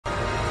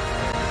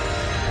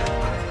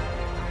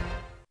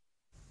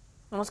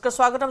নমস্কাৰ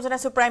স্বাগতম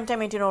জনাইছো প্ৰাইম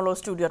টাইম 18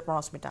 ষ্টুডিঅত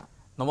মনস্মিতা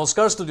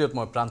নমস্কাৰ ষ্টুডিঅত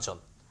মই প্ৰাঞ্চল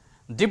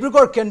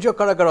ডিব্ৰুগড় কেন্দ্ৰীয়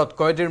কাৰাগাৰত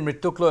কয়দীৰ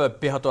মৃত্যুক লৈ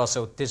অব্যাহত আছে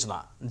উত্তেজনা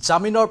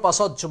জামিনৰ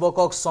পাছত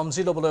যুৱকক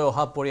সমজি লবলৈ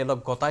অহা পৰিয়ালক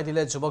গতাই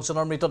দিলে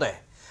যুৱকজনৰ মৃতদেহ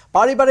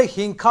পাৰিবাৰিক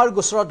হিংসাৰ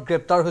গোচৰত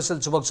গ্ৰেপ্তাৰ হৈছিল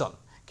যুৱকজন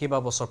কিবা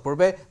বছৰ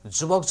পূৰ্বে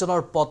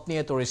যুৱকজনৰ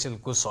পত্নীয়ে তৰিছিল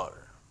গোচৰ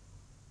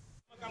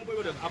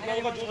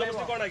আপোনালোকৰ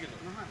জোৰজবৰদস্তি কৰা নাই কিন্তু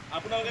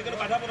আপোনালোকে কিন্তু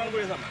বাধা প্ৰদান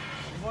কৰি আছে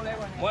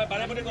মই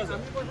বাৰে বাৰে কৈছো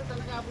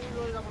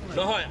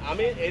নহয়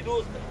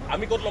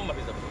আমি ক'ত লম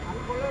মাতি যাব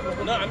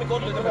নহয় আমি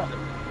ক'ত লৈ যাব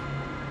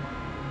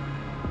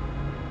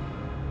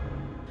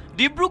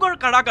ডিব্ৰুগড়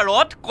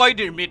কাৰাগাৰত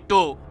কয়দীৰ মৃত্যু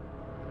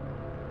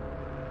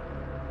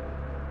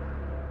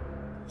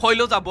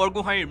শৈলজা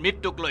বৰগোহাঁইৰ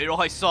মৃত্যুক লৈ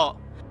ৰহস্য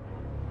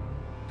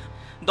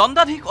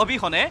দণ্ডাধীশ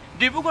অবিহনে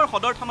ডিব্ৰুগড়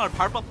সদৰ থানাৰ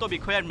ভাৰপ্ৰাপ্ত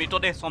বিষয়াৰ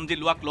মৃতদেহ সমজি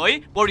লোৱাক লৈ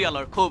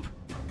পৰিয়ালৰ ক্ষোভ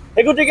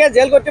এগুটিকে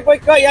জেল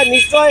কৰ্তৃপক্ষ ইয়াত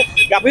নিশ্চয়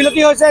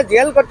গাফিলতি হৈছে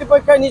জেল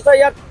কৰ্তৃপক্ষই নিশ্চয়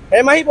ইয়াত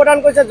হেমাহি প্ৰদান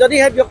কৰিছে যদি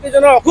সেই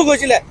ব্যক্তিজনৰ অসুখ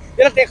হৈছিলে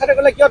তেতিয়া তেখেতে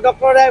ক'লে কিয়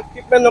ডক্টৰে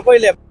ট্ৰিটমেণ্ট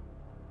নকৰিলে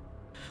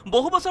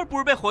বহু বছৰ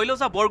পূৰ্বে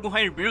শৈলজা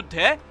বৰগোহাঁইৰ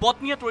বিৰুদ্ধে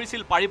পত্নীয়ে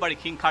তৰিছিল পাৰিবাৰিক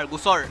হিংসাৰ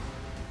গোচৰ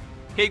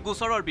সেই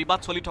গোচৰৰ বিবাদ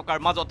চলি থকাৰ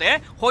মাজতে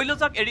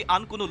শৈলজাক এৰি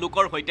আন কোনো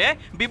লোকৰ সৈতে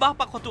বিবাহ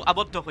পাশতো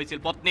আবদ্ধ হৈছিল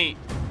পত্নী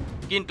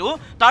কিন্তু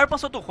তাৰ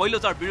পাছতো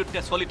শৈলজাৰ বিৰুদ্ধে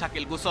চলি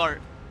থাকিল গোচৰ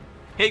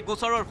সেই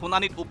গোচৰৰ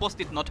শুনানিত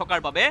উপস্থিত নথকাৰ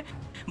বাবে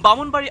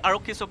বামুণবাৰী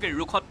আৰক্ষী চকীৰ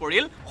ৰুখত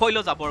পৰিল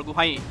শৈলজা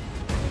বৰগোহাঁই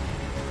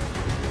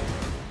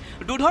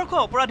দুধৰ্ষ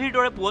অপৰাধীৰ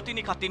দৰে পুৱতি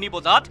নিশা 3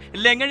 বজাত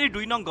লেঙেৰীৰ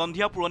 2 নং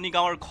গন্ধিয়া পুৰণি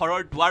গাঁৱৰ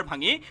ঘৰৰ দুৱাৰ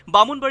ভাঙি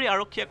বামুণবাৰী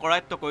আৰক্ষীয়ে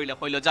কৰায়ত্ব কৰিলে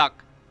শৈলজাক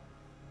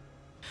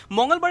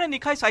মঙলবাৰে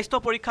নিশাই স্বাস্থ্য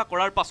পৰীক্ষা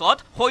কৰাৰ পাছত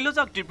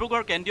শৈলজাক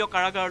ডিব্ৰুগড় কেন্দ্ৰীয়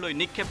কাৰাগাৰলৈ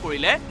নিক্ষেপ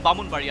কৰিলে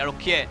বামুণবাৰী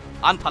আৰক্ষীয়ে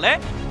আনফালে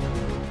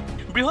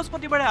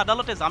বৃহস্পতিবাৰে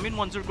আদালতে জামিন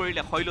মঞ্জুৰ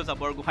কৰিলে শৈলজা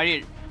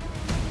বৰগোহাঁইৰ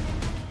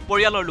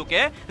পৰিয়ালৰ লোকে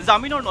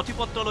জামিনৰ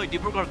নথিপত্ৰ লৈ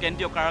ডিব্ৰুগড়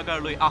কেন্দ্ৰীয়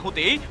কাৰাগাৰলৈ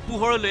আহোঁতেই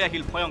পোহৰলৈ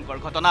আহিল ভয়ংকৰ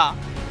ঘটনা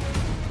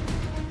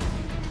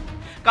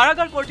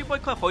কাৰাগাৰ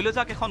কৰ্তৃপক্ষই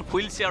শৈলজাক এখন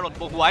হুইল চেয়াৰত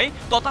বহুৱাই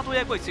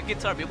ততাতৈয়াকৈ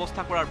চিকিৎসাৰ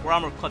ব্যৱস্থা কৰাৰ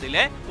পৰামৰ্শ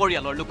দিলে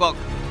পৰিয়ালৰ লোকক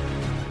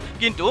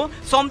কিন্তু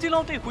সমজি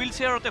লওঁতে হুইল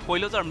চেয়াৰতে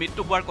শৈলজাৰ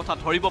মৃত্যু হোৱাৰ কথা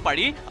ধৰিব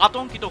পাৰি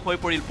আতংকিত হৈ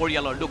পৰিল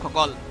পৰিয়ালৰ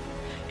লোকসকল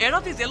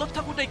এৰাতি জেলত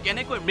থাকোঁতে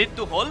কেনেকৈ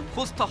মৃত্যু হ'ল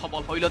সুস্থ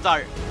সবল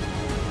শৈলজাৰ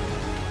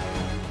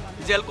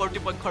জেল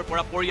কৰ্তৃপক্ষৰ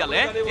পৰা পৰিয়ালে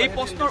এই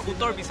প্ৰশ্নৰ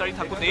উত্তৰ বিচাৰি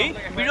থাকোঁতেই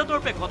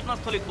বীৰদৰ্পে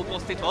ঘটনাস্থলীত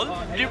উপস্থিত হ'ল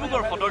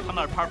ডিব্ৰুগড় সদৰ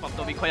থানাৰ ভাৰপ্ৰাপ্ত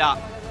বিষয়া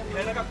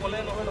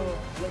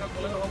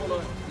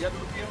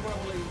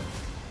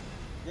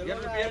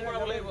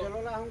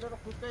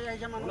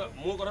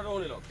মোৰ কথাটো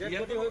শুনি লওক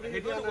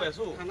সেইটোৱে কৈ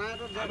আছো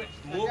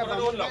মোৰ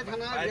কথাটো শুনি লওক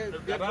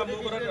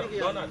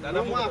দাদা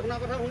মোৰ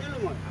কথাটো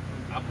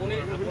আপুনি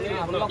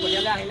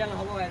আহিলে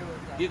নহ'ব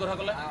কি কথা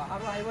ক'লে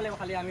আৰু আহিব লাগিব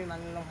খালি আমি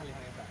মানি ল'ম খালি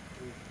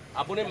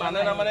আপুনি মানে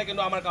নামানে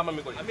কিন্তু আমাৰ কাম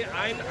আমি কৰিম আমি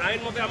আইন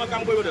মতে আমাৰ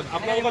কাম কৰিব দিয়ক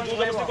আপোনালোকৰ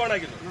জোৰজবৰদস্তি কৰা নাই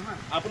কিন্তু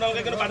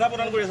আপোনালোকে কিন্তু বাধা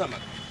প্ৰদান কৰি আছে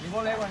আমাক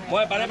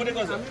মই বাৰে বাৰে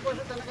কৈছো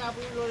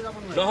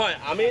নহয়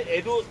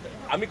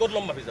আমি ক'ত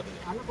ল'ম মাতি যাব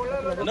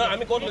নহয়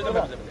আমি ক'ত লৈ যাব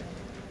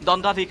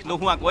দণ্ডাধীশ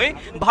নোহোৱাকৈ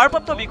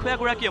ভাৰপ্ৰাপ্ত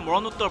বিষয়াগৰাকীয়ে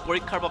মৰণোত্তৰ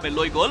পৰীক্ষাৰ বাবে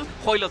লৈ গ'ল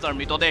শৈলজাৰ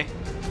মৃতদেহ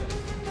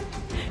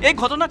এই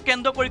ঘটনাক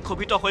কেন্দ্ৰ কৰি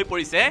ক্ষোভিত হৈ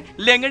পৰিছে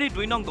লেঙেৰী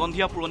 2 নং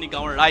গন্ধিয়া পুৰণি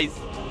গাঁৱৰ ৰাইজ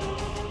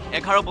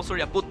 11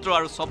 বছৰীয়া পুত্ৰ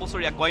আৰু 6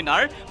 বছৰীয়া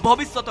কইনাৰ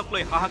ভৱিষ্যতক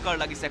লৈ হাহাকাৰ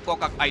লাগিছে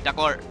ককাক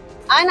আইতাকৰ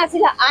আইন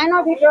আছিল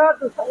আইনৰ ভিতৰত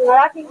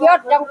ল'ৰাটি কিয়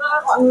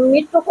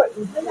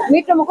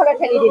মৃত্যু মুখলৈ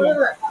ঠেলি দিলে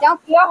তেওঁ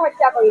কিয়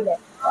হত্যা কৰিলে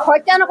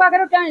হত্যা নকৰাকৈ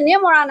তেওঁ এনেই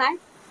মৰা নাই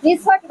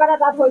নিশ্চয় কিবা এটা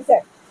তাত হৈছে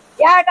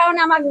ইয়াৰ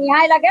কাৰণে আমাক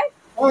ন্যায় লাগে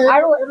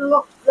আৰু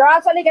ল'ৰা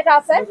ছোৱালী কেইটা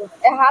আছে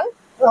এহাল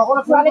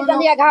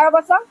ছোৱালীজনী 11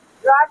 বছৰ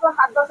ল'ৰাটো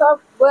 7 বছৰ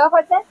বয়স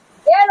হৈছে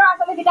এই ল'ৰা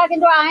ছোৱালীকেইটা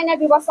কিন্তু আইনে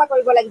ব্যৱস্থা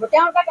কৰিব লাগিব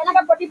তেওঁলোকে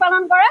কেনেকৈ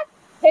প্ৰতিপালন কৰে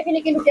সেইখিনি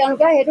কিন্তু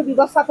তেওঁলোকে সেইটো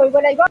ব্যৱস্থা কৰিব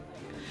লাগিব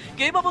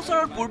কেইবা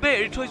বছৰৰ পূৰ্বে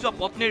এৰি থৈ যোৱা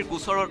পত্নীৰ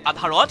গোচৰৰ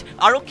আধাৰত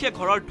আৰক্ষীয়ে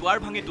ঘৰৰ দুৱাৰ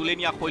ভাঙি তুলি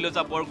নিয়া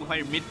শৈলজা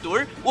বৰগোহাঁইৰ মৃত্যুৰ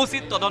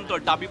উচিত তদন্তৰ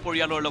দাবী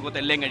পৰিয়ালৰ লগতে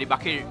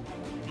লেঙেৰীবাসীৰ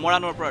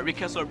মৰাণৰ পৰা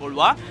ৰিখেশ্বৰ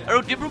বৰুৱা আৰু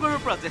ডিব্ৰুগড়ৰ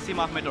পৰা জেছিম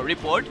আহমেদৰ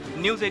report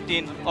news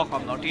 18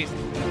 Assam north east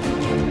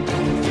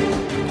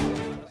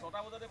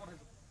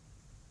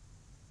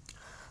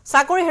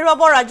চাকৰি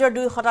হেৰুৱাব ৰাজ্যৰ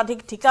 2 শতাধিক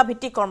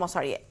ঠিকাভিত্তিক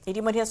কৰ্মচাৰীয়ে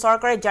ইতিমধ্যে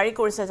চৰকাৰে জাৰি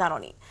কৰিছে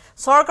জাননী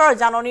চৰকাৰৰ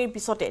জাননীৰ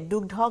পিছতে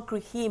দুগ্ধ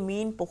কৃষি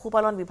মীন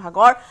পশুপালন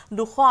বিভাগৰ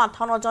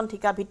 258 জন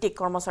ঠিকাভিত্তিক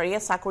কৰ্মচাৰীয়ে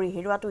চাকৰি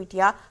হেৰুৱাটো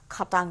এতিয়া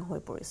খাটাং হৈ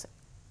পৰিছে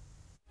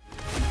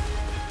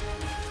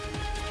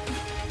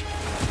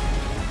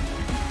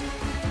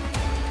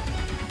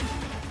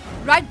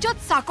ৰাজ্যত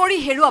চাকৰি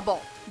হেৰুৱাব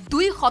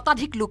 2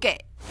 শতাধিক লোকে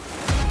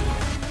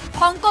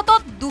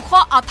সংকটত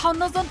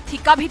 258 জন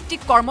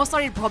ঠিকাভিত্তিক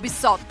কৰ্মচাৰীৰ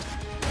ভৱিষ্যত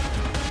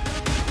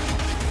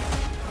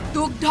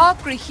দুগ্ধ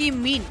কৃষি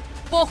মীন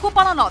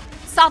পশুপালনত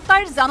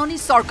ছাতাইৰ জাননী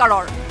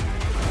চৰকাৰৰ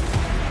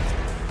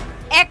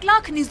 1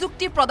 লাখ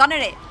নিযুক্তি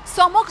প্ৰদানেৰে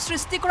চমক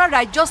সৃষ্টি কৰা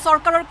ৰাজ্য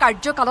চৰকাৰৰ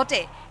কাৰ্যকালতে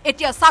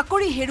এতিয়া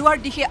চাকৰি হেৰুৱাৰ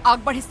দিশে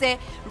আগবাঢ়িছে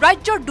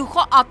ৰাজ্যৰ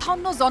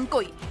 258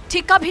 জনকৈ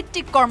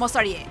ঠিকাভিত্তিক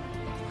কৰ্মচাৰীয়ে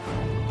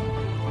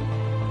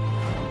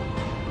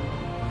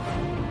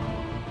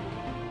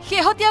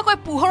শেহতীয়াকৈ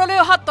পোহৰলৈ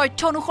অহা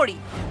তথ্য অনুসৰি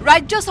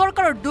ৰাজ্য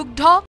চৰকাৰৰ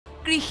দুগ্ধ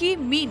কৃষি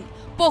মীন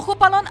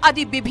পশুপালন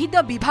আদি বিভিন্ন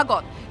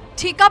বিভাগত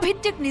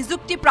ঠিকাভিত্তিক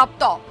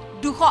নিযুক্তিপ্ৰাপ্ত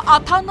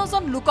 258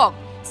 জন লোকক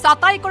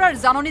ছাটাই কৰাৰ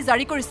জাননী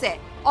জাৰি কৰিছে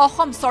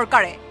অসম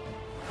চৰকাৰে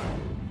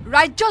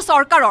ৰাজ্য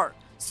চৰকাৰৰ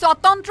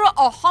স্বতন্ত্ৰ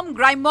অসম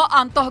গ্ৰাম্য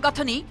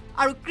আন্তঃগাঁথনি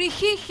আৰু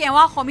কৃষি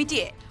সেৱা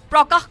সমিতিয়ে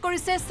প্ৰকাশ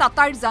কৰিছে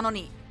ছাটাইৰ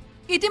জাননী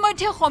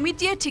ইতিমধ্যে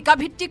সমিতিয়ে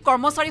ঠিকাভিত্তিক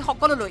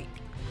কৰ্মচাৰীসকললৈ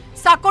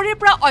চাকৰিৰ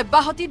পৰা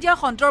অব্যাহতি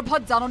দিয়াৰ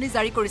সন্দৰ্ভত জাননী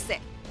জাৰি কৰিছে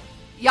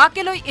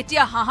ইয়াকে লৈ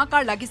এতিয়া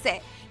হাহাকাৰ লাগিছে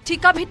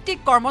ঠিকাভিত্তিক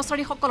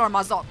কৰ্মচাৰীসকলৰ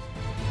মাজত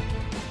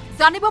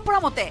জানিব পৰা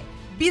মতে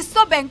বিশ্ব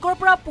বেংকৰ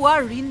পৰা পোৱা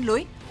ঋণ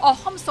লৈ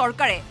অসম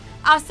চৰকাৰে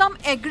Assam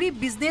agri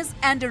business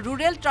and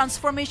rural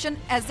ট্ৰান্সফৰমেশ্যন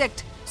exact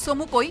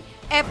চমুকৈ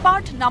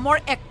এপাৰ্ট নামৰ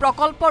এক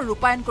প্ৰকল্প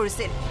ৰূপায়ণ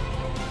কৰিছিল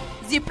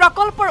যি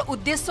প্ৰকল্পৰ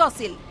উদ্দেশ্য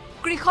আছিল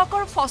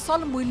কৃষকৰ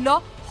ফসল মূল্য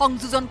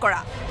সংযোজন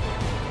কৰা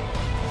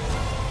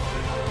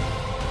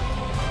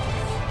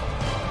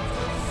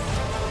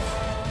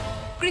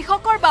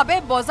কৃষকৰ বাবে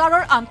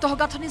বজাৰৰ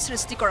আন্তঃগাঁথনি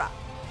সৃষ্টি কৰা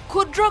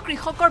ক্ষুদ্ৰ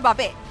কৃষকৰ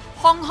বাবে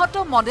সংহত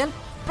মডেল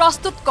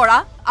প্ৰস্তুত কৰা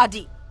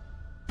আদি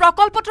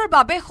প্ৰকল্পটোৰ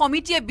বাবে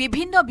সমিতিয়ে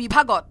বিভিন্ন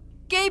বিভাগত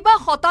কেইবা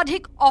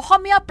শতাধিক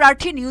অসমীয়া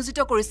প্ৰাৰ্থী নিয়োজিত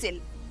কৰিছিল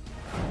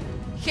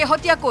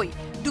শেহতীয়াকৈ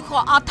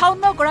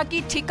 258 গৰাকী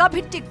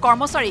ঠিকাভিত্তিক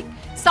কৰ্মচাৰীক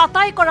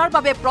ছাটাই কৰাৰ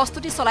বাবে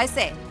প্ৰস্তুতি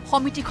চলাইছে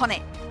সমিতিখনে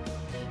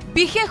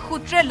বিশেষ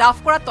সূত্ৰে লাভ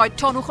কৰা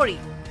তথ্য অনুসৰি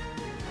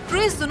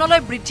 30 জুনলৈ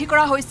বৃদ্ধি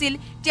কৰা হৈছিল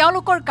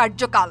তেওঁলোকৰ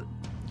কাৰ্যকাল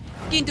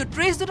কিন্তু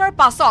 30 জুনৰ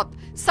পাছত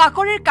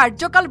চাকৰিৰ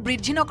কাৰ্যকাল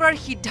বৃদ্ধি নকৰাৰ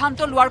সিদ্ধান্ত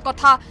লোৱাৰ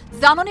কথা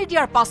জাননী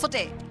দিয়াৰ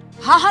পাছতে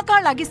হাহাকাৰ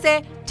লাগিছে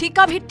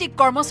ঠিকাভিত্তিক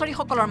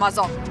কৰ্মচাৰীসকলৰ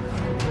মাজত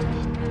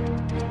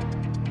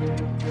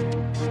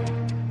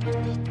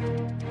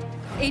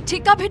এই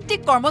ঠিকাভিত্তিক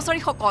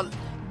কৰ্মচাৰীসকল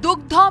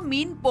দুগ্ধ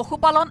মীন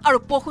পশুপালন আৰু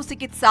পশু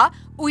চিকিৎসা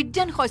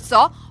উদ্যান শস্য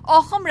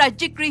অসম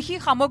ৰাজ্যিক কৃষি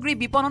সামগ্ৰী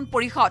বিপণন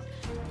পৰিষদ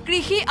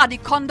কৃষি আদি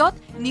খণ্ডত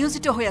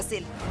নিয়োজিত হৈ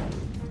আছিল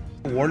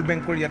ৱৰ্ল্ড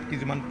বেংকৰ ইয়াত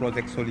কিছুমান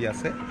প্ৰজেক্ট চলি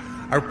আছে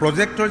আৰু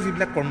প্ৰজেক্টৰ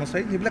যিবিলাক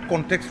কৰ্মচাৰী সেইবিলাক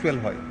কণ্টেক্সচুৱেল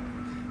হয়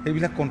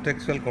সেইবিলাক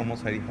কণ্টেক্সচুৱেল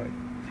কৰ্মচাৰী হয়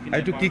আৰু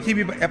এইটো কৃষি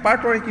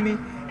এপাৰ্টৰ এইখিনি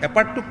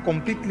এপাৰ্টটো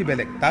কমপ্লিটলি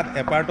বেলেগ তাত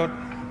এপাৰ্টত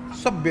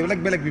সব বেলেগ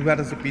বেলেগ বিভাগ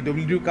আছে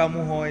পিডব্লিউডিৰ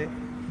কামো হয়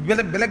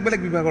বেলেগ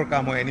বেলেগ বিভাগৰ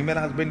কাম হয় এনিমেল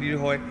হাজবেণ্ডাৰী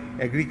হয়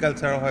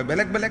এগ্ৰিকালচাৰ হয়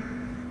বেলেগ বেলেগ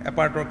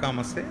এপাৰ্টৰ কাম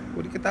আছে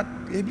গতিকে তাত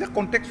এইবিলাক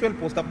কণ্টেক্সচুৱেল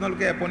পোষ্ট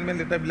আপোনালোকে এপইণ্টমেণ্ট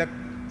লেটাৰবিলাক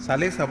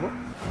চালেই চাব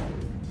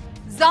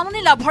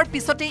জাননী লাভৰ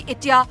পিছতে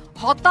এতিয়া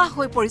হতাশ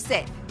হৈ পৰিছে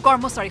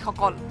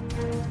কৰ্মচাৰীসকল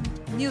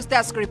news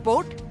desk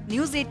report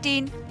News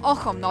 18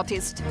 Assam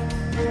Northeast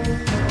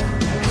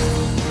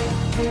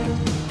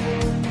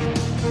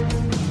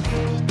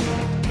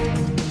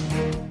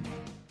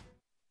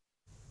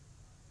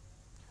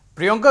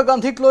Priyanka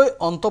গান্ধীক লৈ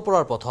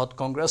অন্তপৰাৰ পথত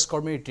কংগ্ৰেছ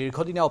কৰ্মীৰ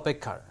দীৰ্ঘদিনীয়া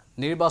অপেক্ষাৰ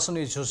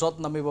নিৰ্বাচনী যুঁজত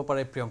নামিব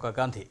পাৰে প্ৰিয়ংকা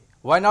গান্ধী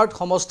ৱাইনাৰ্ড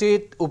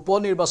সমষ্টিত উপ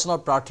নিৰ্বাচনৰ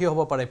প্ৰাৰ্থী হ'ব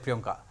পাৰে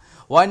প্ৰিয়ংকা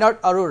ৱাইনাৰ্ড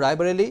আৰু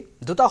ৰায়বেৰেলী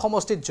দুটা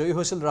সমষ্টিত জয়ী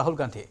হৈছিল ৰাহুল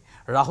গান্ধী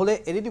ৰাহুলে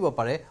এৰি দিব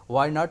পাৰে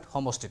ৱাইনাৰ্ড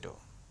সমষ্টিটো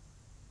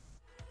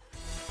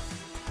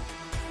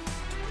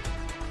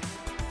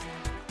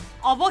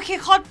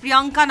অৱশেষত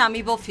প্ৰিয়ংকা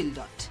নামিব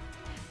ফিল্ডত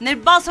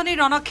নিৰ্বাচনী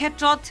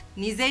ৰণক্ষেত্ৰত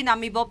নিজেই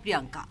নামিব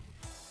প্ৰিয়ংকা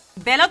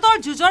বেলটৰ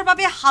যুঁজৰ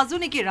বাবে হাজু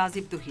নেকি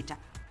ৰাজীৱ দুহিতা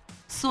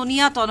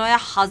সোনিয়া তনয়া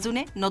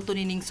হাজুনে নতুন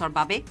ইনিংছৰ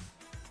বাবে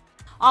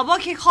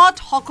অৱশেষত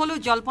সকলো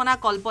জল্পনা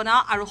কল্পনা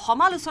আৰু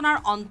সমালোচনাৰ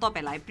অন্ত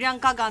পেলাই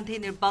প্ৰিয়ংকা গান্ধী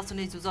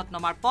নিৰ্বাচনী যুঁজত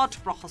নমাৰ পথ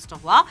প্ৰশস্ত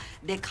হোৱা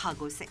দেখা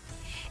গৈছে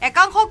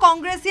একাংশ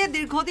কংগ্ৰেছীয়ে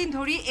দীৰ্ঘদিন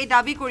ধৰি এই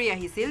দাবী কৰি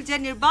আহিছিল যে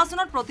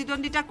নিৰ্বাচনত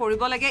প্ৰতিদ্বন্দ্বিতা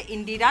কৰিব লাগে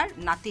ইন্দিৰাৰ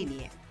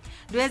নাতিনিয়ে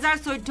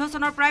 2014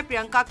 চনৰ পৰাই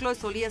প্ৰিয়ংকাক লৈ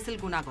চলি আছিল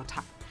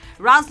গুণাগথা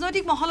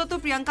ৰাজনৈতিক মহলতো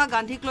প্ৰিয়ংকা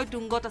গান্ধীক লৈ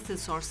তুংগত আছিল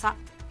চৰ্চা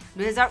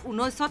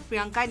 2019ত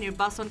প্ৰিয়ংকাই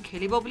নিৰ্বাচন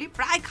খেলিব বুলি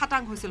প্ৰায়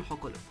খাটাং হৈছিল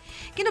সকলো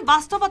কিন্তু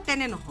বাস্তৱত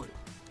তেনে নহল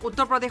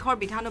উত্তৰ প্ৰদেশৰ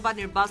বিধানসভা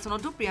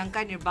নিৰ্বাচনতো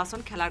প্ৰিয়ংকাই নিৰ্বাচন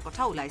খেলাৰ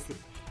কথা ওলাইছিল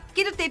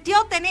কিন্তু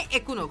তেতিয়াও তেনে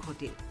একো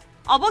নঘটিল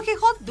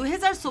অৱশেষত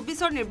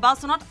 2024ৰ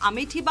নিৰ্বাচনত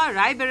আমেথি বা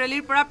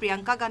ৰায়বেৰেলীৰ পৰা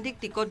প্ৰিয়ংকা গান্ধীক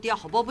টিকট দিয়া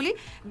হ'ব বুলি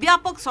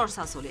ব্যাপক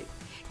চৰ্চা চলিল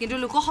কিন্তু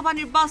লোকসভা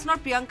নিৰ্বাচনৰ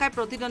প্ৰিয়ংকাই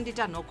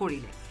প্ৰতিদ্বন্দ্বিতা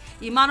নকৰিলে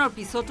ইমানৰ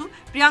পিছতো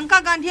প্ৰিয়ংকা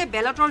গান্ধীয়ে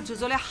বেলটৰ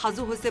যুঁজলে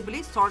হাজু হৈছে বুলি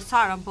চৰ্চা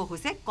আৰম্ভ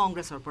হৈছে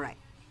কংগ্ৰেছৰ পৰাই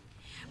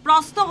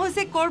প্ৰশ্ন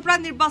হৈছে ক'ৰ পৰা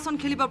নিৰ্বাচন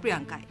খেলিব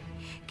প্ৰিয়ংকাই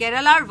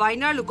কেৰালাৰ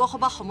ৱাইনাৰ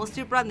লোকসভা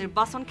সমষ্টিৰ পৰা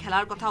নিৰ্বাচন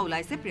খেলাৰ কথা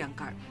ওলাইছে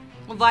প্ৰিয়ংকাৰ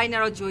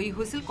ৱাইনাৰত জয়ী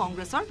হৈছিল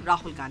কংগ্ৰেছৰ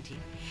ৰাহুল গান্ধী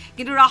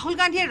কিন্তু ৰাহুল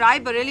গান্ধীয়ে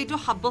ৰায়বেৰেলীটো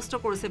সাব্যস্ত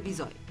কৰিছে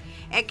বিজয়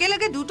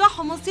একেলগে দুটা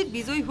সমষ্টিত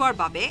বিজয়ী হোৱাৰ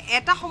বাবে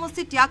এটা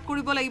সমষ্টি ত্যাগ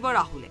কৰিব লাগিব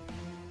ৰাহুলে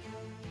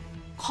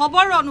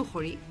খবৰ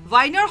অনুসৰি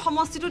ৱাইনাৰ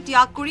সমষ্টিটো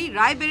ত্যাগ কৰি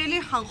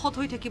ৰায়বেৰেলীৰ সাংসদ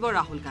হৈ থাকিব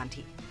ৰাহুল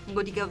গান্ধী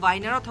গতিকে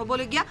ৱাইনাৰত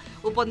হ'বলগীয়া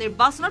উপ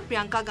নিৰ্বাচনত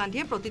প্ৰিয়ংকা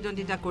গান্ধীয়ে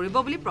প্ৰতিদ্বন্দ্বিতা কৰিব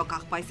বুলি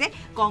প্ৰকাশ পাইছে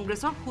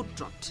কংগ্ৰেছৰ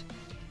সূত্ৰত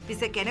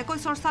পিছে কেনেকৈ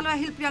চৰ্চালৈ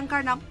আহিল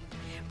প্ৰিয়ংকাৰ নাম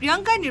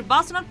প্ৰিয়ংকাই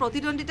নিৰ্বাচনত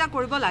প্ৰতিদ্বন্দ্বিতা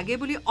কৰিব লাগে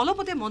বুলি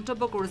অলপতে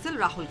মন্তব্য কৰিছিল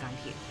ৰাহুল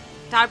গান্ধীয়ে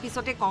তাৰ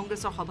পিছতে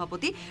কংগ্ৰেছৰ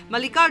সভাপতি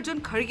মল্লিকাৰ্জুন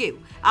খৰগেও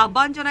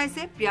আহ্বান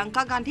জনাইছে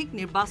প্ৰিয়ংকা গান্ধীক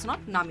নিৰ্বাচনত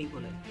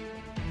নামিবলৈ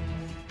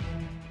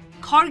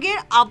খৰগেৰ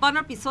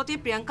আহ্বানৰ পিছতে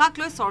প্ৰিয়ংকাক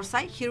লৈ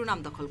চৰ্চাই শিৰোনাম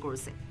দখল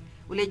কৰিছে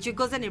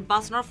উল্লেখযোগ্য যে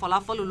নিৰ্বাচনৰ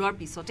ফলাফল ওলোৱাৰ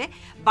পিছতে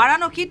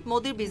বাৰাণসীত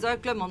মোদীৰ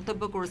বিজয়ক লৈ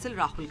মন্তব্য কৰিছিল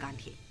ৰাহুল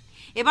গান্ধীয়ে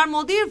এবাৰ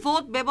মোদীৰ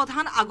ভোট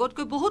ব্যৱধান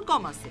আগতকৈ বহুত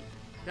কম আছিল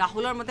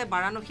ৰাহুলৰ মতে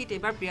বাৰাণসীত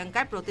এবাৰ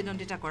প্ৰিয়ংকাই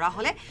প্ৰতিদ্বন্দ্বিতা কৰা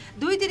হলে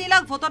 2-3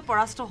 লাখ ভোটত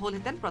পৰাস্ত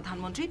হলহেঁতেন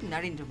প্ৰধানমন্ত্ৰী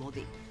নৰেন্দ্ৰ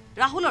মোদী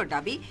ৰাহুলৰ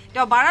দাবী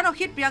তেওঁ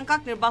বাৰাণসীত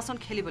প্ৰিয়ংকাক নিৰ্বাচন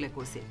খেলিবলৈ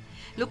কৈছিল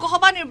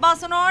লোকসভা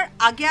নিৰ্বাচনৰ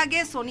আগে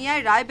সোনিয়াই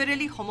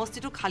ৰায়বেৰেলী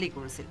সমষ্টিটো খালী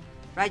কৰিছিল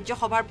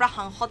ৰাজ্যসভাৰ পৰা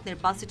সাংসদ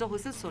নিৰ্বাচিত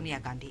হৈছিল সোনিয়া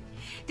গান্ধী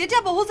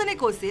তেতিয়া বহুজনে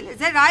কৈছিল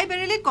যে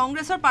ৰায়বেৰেলীত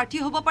কংগ্ৰেছৰ প্ৰাৰ্থী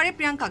হ'ব পাৰে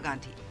প্ৰিয়ংকা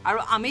গান্ধী আৰু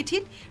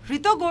আমেথিত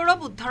হৃত গৌৰৱ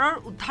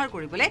উদ্ধাৰ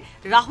কৰিবলৈ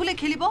ৰাহুলে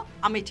খেলিব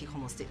আমেথি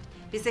সমষ্টিত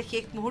পিছে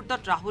শেষ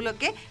মুহূৰ্তত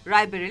ৰাহুলকে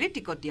ৰায়বেৰেলীত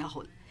টিকট দিয়া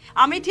হ'ল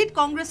আমেথিত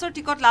কংগ্ৰেছৰ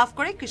টিকট লাভ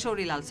কৰে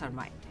কিশোৰী লাল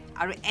শৰ্মাই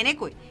আৰু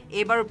এনেকৈ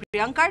এইবাৰো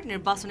প্ৰিয়ংকাৰ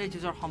নিৰ্বাচনী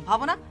যুঁজৰ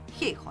সম্ভাৱনা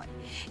শেষ হয়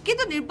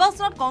কিন্তু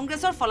নিৰ্বাচনত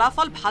কংগ্ৰেছৰ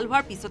ফলাফল ভাল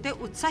হোৱাৰ পিছতে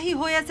উৎসাহী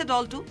হৈ আছে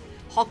দলটো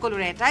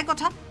সকলোৰে এটাই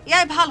কথা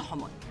এয়াই ভাল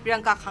সময়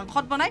প্ৰিয়ংকাক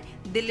সাংসদ বনাই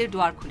দিল্লীৰ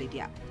দুৱাৰ খুলি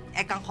দিয়া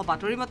একাংশ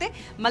বাতৰি মতে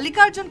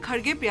মল্লিকাৰ্জুন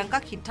খৰ্গে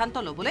প্ৰিয়ংকাক সিদ্ধান্ত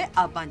ল'বলৈ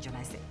আহ্বান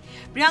জনাইছে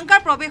প্ৰিয়ংকাৰ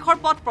প্ৰৱেশৰ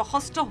পথ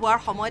প্ৰশস্ত হোৱাৰ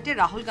সময়তে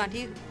ৰাহুল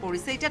গান্ধী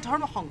পৰিছে এতিয়া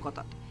ধৰ্ম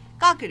সংকটত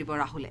কাক এৰিব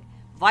ৰাহুলে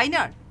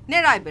ৱাইনাৰ নে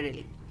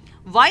ৰায়বেৰেলী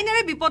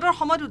ৱাইনাৰে বিপদৰ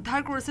সময়ত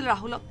উদ্ধাৰ কৰিছিল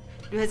ৰাহুলক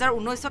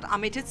 2019ত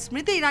আমেথিত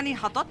স্মৃতি ইৰাণীৰ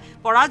হাতত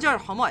পৰাজয়ৰ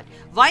সময়ত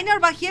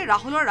ৱাইনাৰবাসীয়ে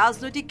ৰাহুলৰ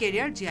ৰাজনৈতিক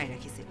কেৰিয়াৰ জীয়াই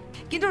ৰাখিছিল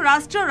কিন্তু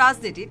ৰাষ্ট্ৰীয়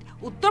ৰাজনীতিত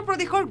উত্তৰ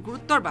প্ৰদেশৰ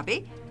গুৰুত্বৰ বাবে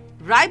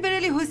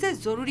ৰায়বেৰেলী হৈছে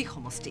জৰুৰী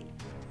সমষ্টি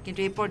কিন্তু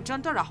এই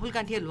পৰ্যন্ত ৰাহুল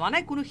গান্ধীয়ে লোৱা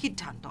নাই কোনো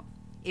সিদ্ধান্ত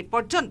এই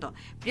পৰ্যন্ত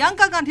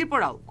প্ৰিয়ংকা গান্ধীৰ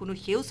পৰাও কোনো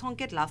সেউজ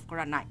সংকেত লাভ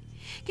কৰা নাই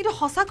কিন্তু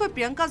সঁচাকৈ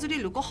প্ৰিয়ংকা যদি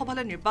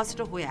লোকসভালৈ নিৰ্বাচিত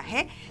হৈ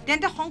আহে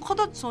তেন্তে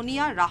সংসদত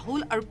সোনিয়া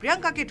ৰাহুল আৰু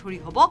প্ৰিয়ংকাকে ধৰি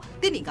হ'ব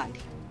 3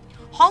 গান্ধী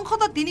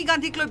সংসদত 3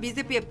 গান্ধীক লৈ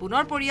বিজেপিয়ে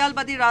পুনৰ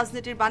পৰিয়ালবাদী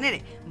ৰাজনীতিৰ বানেৰে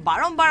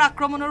বাৰম্বাৰ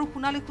আক্ৰমণৰো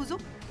শুনালৈ সুযোগ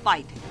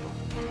পাই থাকিব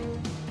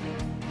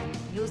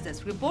news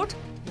desk report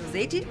news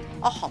 18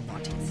 Assam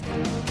north east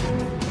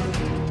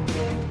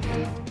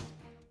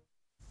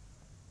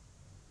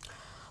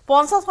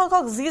 50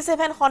 সংখ্যক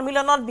G7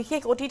 সন্মিলনত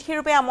বিশেষ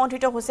অতিথিৰূপে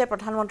আমন্ত্ৰিত হৈছে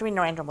প্ৰধানমন্ত্ৰী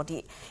নৰেন্দ্ৰ মোদী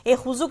এই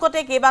সুযোগতে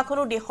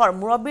কেইবাখনো দেশৰ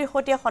মুৰব্বীৰ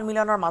সৈতে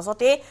সন্মিলনৰ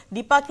মাজতে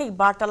দ্বিপাক্ষিক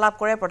বাৰ্তালাপ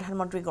কৰে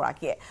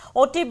প্ৰধানমন্ত্ৰীগৰাকীয়ে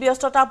অতি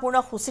ব্যস্ততাপূৰ্ণ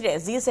সূচীৰে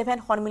G7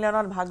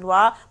 সন্মিলনত ভাগ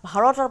লোৱা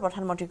ভাৰতৰ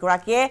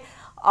প্ৰধানমন্ত্ৰীগৰাকীয়ে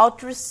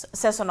আউটৰিচ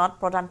সেশনত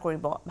প্ৰদান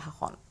কৰিব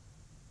ভাষণ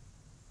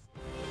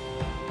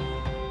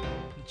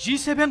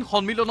G7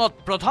 সন্মিলনত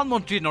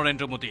প্ৰধানমন্ত্ৰী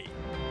নৰেন্দ্ৰ মোদী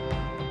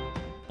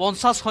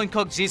 50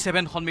 সংখ্যক G7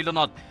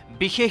 সন্মিলনত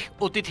বিশেষ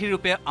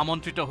অতিথিৰূপে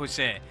আমন্ত্ৰিত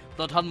হৈছে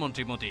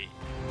প্ৰধানমন্ত্ৰী মোদী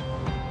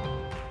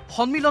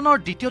সন্মিলনৰ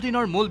দ্বিতীয়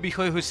দিনৰ মূল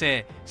বিষয় হৈছে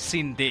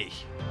চীন দেশ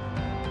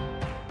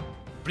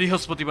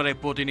বৃহস্পতিবাৰে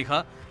পুৱতি নিশা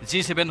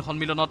G7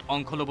 সন্মিলনত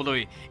অংশ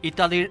ল'বলৈ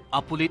ইটালীৰ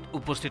আপুলিত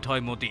উপস্থিত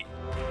হয় মোদী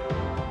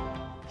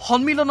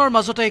সন্মিলনৰ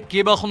মাজতে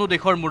কেইবাখনো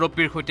দেশৰ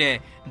মুৰব্বীৰ সৈতে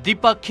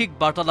দ্বিপাক্ষিক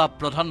বাৰ্তালাপ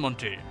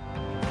প্ৰধানমন্ত্ৰীৰ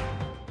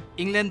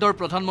ইংলেণ্ডৰ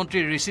প্ৰধানমন্ত্ৰী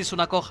ঋষি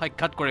সুনাকক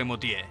সাক্ষাৎ কৰে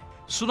মোদীয়ে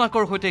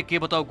সুনাকৰ সৈতে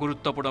কেইবাটাও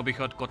গুৰুত্বপূৰ্ণ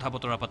বিষয়ত কথা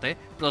বতৰা পাতে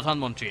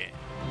প্ৰধানমন্ত্ৰীয়ে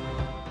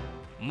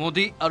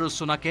মোদী আৰু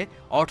সুনাকে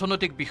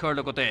অৰ্থনৈতিক বিষয়ৰ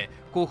লগতে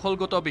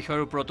কৌশলগত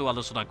বিষয়ৰ ওপৰতো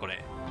আলোচনা কৰে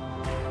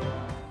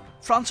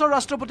ফ্ৰান্সৰ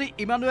ৰাষ্ট্ৰপতি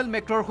ইমানুৱেল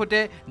মেক্ৰৰ সৈতে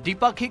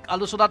দ্বিপাক্ষিক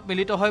আলোচনাত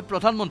মিলিত হয়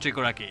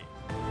প্ৰধানমন্ত্ৰীগৰাকী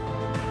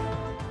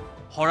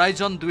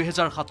হৰাইজন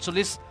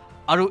 2047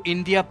 আৰু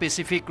ইণ্ডিয়া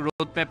পেচিফিক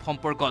ৰোডমেপ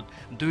সম্পৰ্কত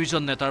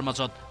দুইজন নেতাৰ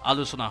মাজত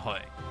আলোচনা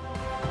হয়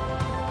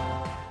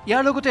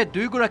ইয়াৰ লগতে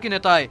দুইগৰাকী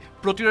নেতাই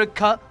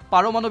প্ৰতিৰক্ষা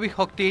পাৰমাণৱিক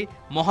শক্তি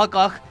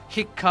মহাকাশ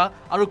শিক্ষা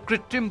আৰু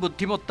কৃত্ৰিম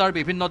বুদ্ধিমত্তাৰ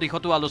বিভিন্ন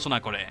দিশতো আলোচনা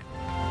কৰে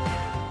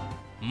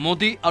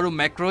মোদী আৰু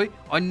মেক্ৰই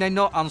অন্যান্য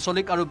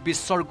আঞ্চলিক আৰু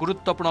বিশ্বৰ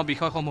গুৰুত্বপূৰ্ণ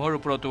বিষয়সমূহৰ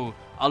ওপৰতো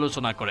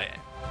আলোচনা কৰে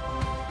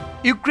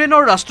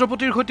ইউক্ৰেইনৰ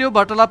ৰাষ্ট্ৰপতিৰ সৈতেও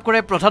বাৰ্তালাপ কৰে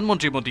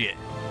প্ৰধানমন্ত্ৰী মোদীয়ে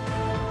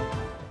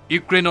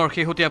ইউক্ৰেইনৰ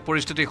শেহতীয়া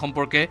পৰিস্থিতি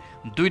সম্পৰ্কে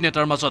দুই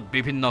নেতাৰ মাজত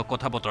বিভিন্ন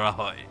কথা বতৰা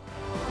হয়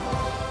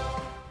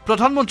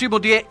প্ৰধানমন্ত্ৰী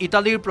মোদীয়ে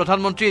ইটালীৰ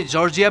প্ৰধানমন্ত্ৰী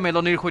জৰ্জিয়া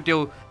মেলনিৰ সৈতেও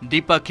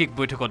দ্বিপাক্ষিক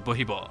বৈঠকত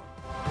বহিব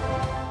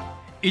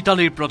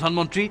ইটালীৰ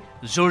প্ৰধানমন্ত্ৰী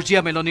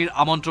জৰ্জিয়া মেলনিৰ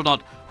আমন্ত্ৰণত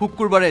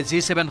শুকুৰবাৰে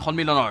G7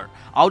 সন্মিলনৰ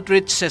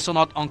আউটৰিচ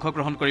সেশনত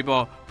অংশগ্ৰহণ কৰিব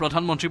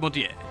প্ৰধানমন্ত্ৰী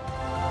মোদীয়ে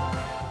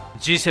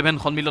G7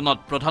 সন্মিলনত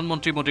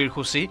প্ৰধানমন্ত্ৰী মোদীৰ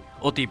সূচী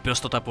অতি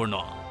ব্যস্ততাপূৰ্ণ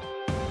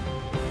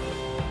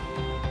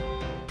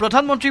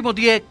প্ৰধানমন্ত্ৰী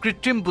মোদীয়ে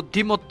কৃত্ৰিম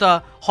বুদ্ধিমত্তা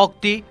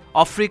শক্তি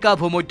আফ্ৰিকা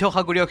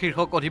ভূমধ্যসাগৰীয়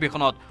শীৰ্ষক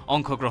অধিৱেশনত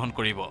অংশগ্ৰহণ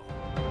কৰিব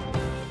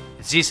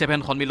G7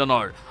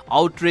 সন্মিলনৰ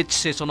আউটৰিচ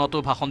সেশনতো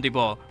ভাষণ দিব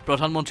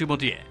প্ৰধানমন্ত্ৰী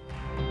মোদীয়ে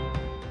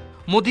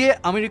মোদীয়ে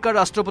আমেৰিকাৰ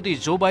ৰাষ্ট্ৰপতি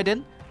জো বাইডেন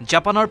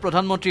জাপানৰ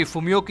প্ৰধানমন্ত্ৰী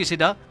ফুমিও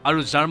কিচিডা আৰু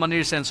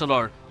জাৰ্মানীৰ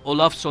চেঞ্চেলৰ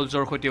ওলাফ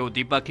চলজৰ সৈতেও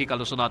দ্বিপাক্ষিক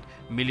আলোচনাত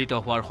মিলিত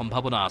হোৱাৰ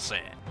সম্ভাৱনা আছে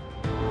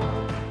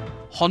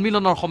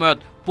সন্মিলনৰ সময়ত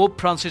পোপ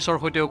ফ্ৰান্সিছৰ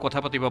সৈতেও কথা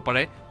পাতিব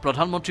পাৰে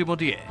প্ৰধানমন্ত্ৰী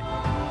মোদীয়ে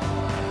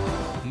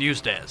news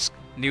desk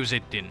news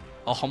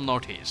 18 Assam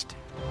north east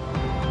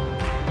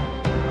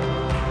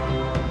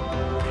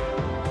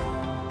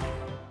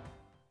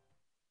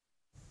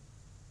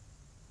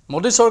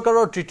Modi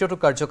চৰকাৰৰ তৃতীয়টো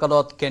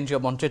কাৰ্যকালত কেন্দ্ৰীয়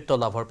মন্ত্ৰিত্ব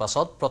লাভৰ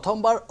পাছত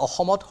প্ৰথমবাৰ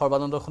অসমত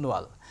সৰ্বানন্দ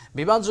সোণোৱাল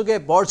বিমানযোগে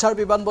বৰঝাৰ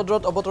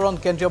বিমানবন্দৰত অৱতৰণ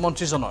কেন্দ্ৰীয়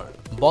মন্ত্ৰীজনৰ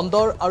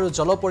বন্দৰ আৰু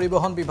জল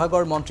পৰিবহণ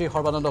বিভাগৰ মন্ত্ৰী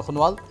সৰ্বানন্দ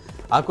সোণোৱাল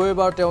আকৌ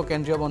এবাৰ তেওঁ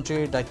কেন্দ্ৰীয়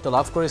মন্ত্ৰীৰ দায়িত্ব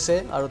লাভ কৰিছে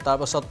আৰু তাৰ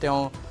পাছত তেওঁ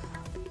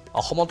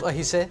অসমত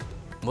আহিছে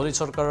মোদী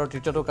চৰকাৰৰ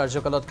তৃতীয়টো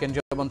কাৰ্যকালত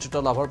কেন্দ্ৰীয় মন্ত্ৰিত্ব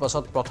লাভৰ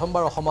পাছত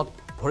প্ৰথমবাৰ অসমত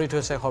ভৰি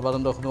থৈছে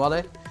সৰ্বানন্দ সোণোৱালে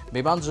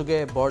বিমানযোগে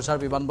বৰঝাৰ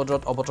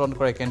বিমানবন্দৰত অৱতৰণ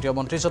কৰে কেন্দ্ৰীয়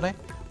মন্ত্ৰীজনে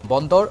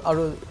বন্দৰ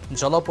আৰু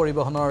জল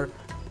পৰিবহণৰ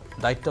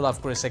দায়িত্ব লাভ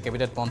কৰিছে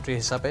কেবিনেট মন্ত্ৰী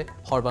হিচাপে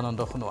সৰ্বানন্দ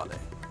সোণোৱালে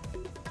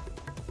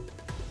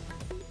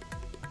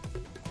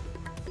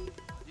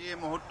এই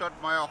মুহূৰ্তত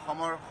মই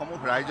অসমৰ সমূহ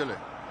ৰাইজলৈ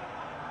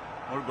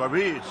মোৰ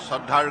গভীৰ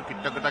শ্ৰদ্ধা আৰু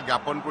কৃতজ্ঞতা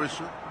জ্ঞাপন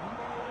কৰিছোঁ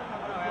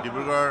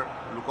ডিব্ৰুগড়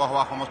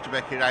লোকসভা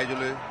সমষ্টিবাসী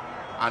ৰাইজলৈ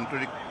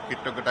আন্তৰিক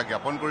কৃতজ্ঞতা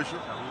জ্ঞাপন কৰিছোঁ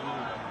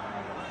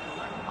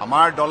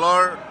আমাৰ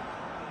দলৰ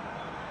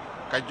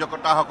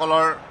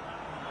কাৰ্যকৰ্তাসকলৰ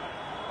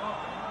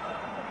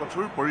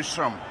কঠোৰ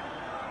পৰিশ্ৰম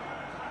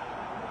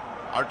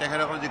আৰু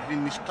তেখেতসকলৰ যিখিনি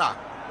নিষ্ঠা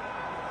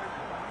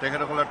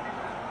তেখেতসকলৰ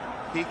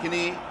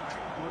সেইখিনি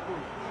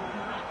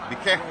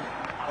বিশেষ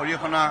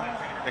অৰিহণা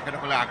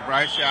তেখেতসকলে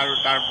আগবঢ়াইছে আৰু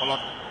তাৰ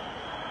ফলত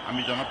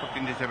আমি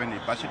জনপ্ৰতিনিধি হিচাপে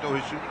নিৰ্বাচিত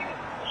হৈছোঁ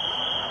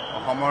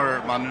অসমৰ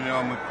মাননীয়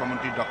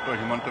মুখ্যমন্ত্ৰী ডক্টৰ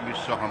হিমন্ত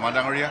বিশ্ব শৰ্মা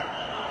ডাঙৰীয়া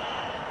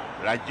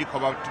ৰাজ্যিক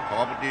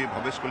সভাপতি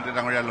ভৱেশ কলিতা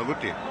ডাঙৰীয়াৰ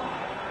লগতে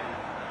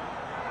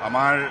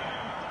আমাৰ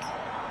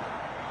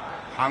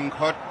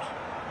সাংসদ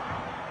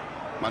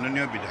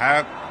মাননীয়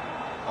বিধায়ক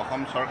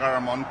অসম চৰকাৰৰ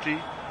মন্ত্ৰী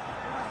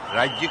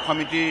ৰাজ্যিক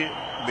সমিতিৰ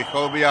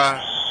বিষয়ববীয়া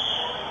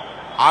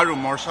আৰু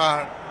মৰ্চাৰ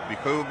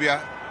বিষয়ববীয়া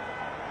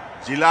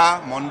জিলা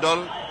মণ্ডল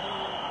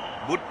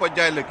বুথ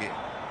পৰ্যায়লৈকে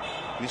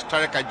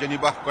নিষ্ঠাৰে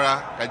কাৰ্যনিৰ্বাহ কৰা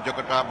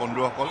কাৰ্যকৰ্তা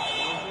বন্ধুসকল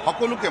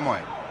সকলোকে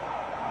মই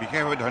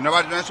বিশেষভাৱে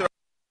ধন্যবাদ জনাইছোঁ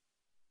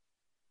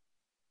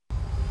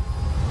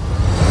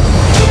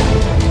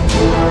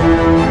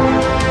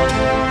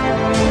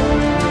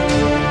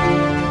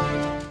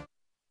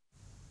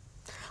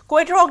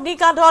কুৱেইটৰ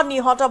অগ্নিকাণ্ডত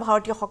নিহত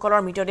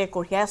ভাৰতীয়সকলৰ মৃতদেহ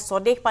কঢ়িয়াই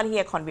স্বদেশ পালেহি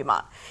এখন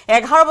বিমান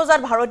 11 বজাত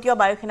ভাৰতীয়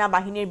বায়ুসেনা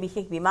বাহিনীৰ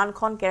বিশেষ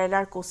বিমানখন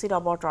কেৰালাৰ কোচিত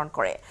অৱতৰণ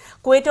কৰে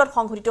কুৱেইটত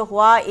সংঘটিত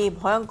হোৱা এই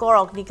ভয়ংকৰ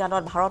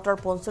অগ্নিকাণ্ডত ভাৰতৰ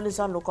 45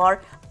 জন লোকৰ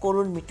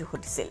কৰুণ মৃত্যু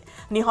ঘটিছিল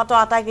নিহত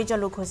আটাইকেইজন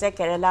লোক হৈছে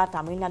কেৰালা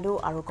তামিলনাডু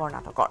আৰু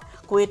কৰ্ণাটকৰ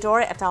কুৱেইটৰ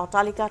এটা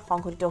অট্টালিকাত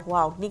সংঘটিত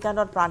হোৱা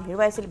অগ্নিকাণ্ডত প্ৰাণ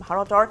হেৰুৱাইছিল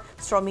ভাৰতৰ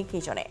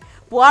শ্ৰমিককেইজনে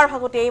পুৱাৰ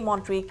ভাগতেই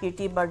মন্ত্ৰী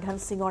কীৰ্তি বৰ্ধন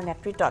সিঙৰ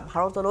নেতৃত্বত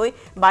ভাৰতলৈ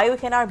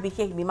বায়ুসেনাৰ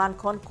বিশেষ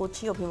বিমানখন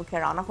কোচি অভিমুখে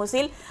ৰাওনা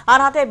হৈছিল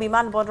আনহাতে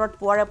বিমান বন্দৰত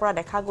পুৱাৰে পৰা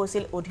দেখা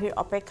গৈছিল অধীৰ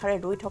অপেক্ষাৰে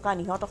ৰৈ থকা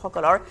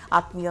নিহতসকলৰ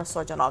আত্মীয়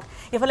স্বজনক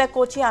ইফালে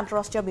কোচি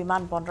আন্তঃৰাষ্ট্ৰীয়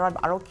বিমান বন্দৰত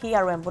আৰক্ষী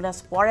আৰু এম্বুলেন্স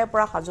পুৱাৰে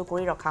পৰা সাজু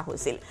কৰি ৰখা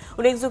হৈছিল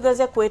উল্লেখযোগ্য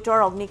যে কুৱেইটৰ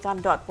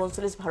অগ্নিকাণ্ডত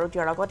 45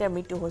 ভাৰতীয়ৰ লগতে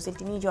মৃত্যু হৈছিল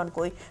 3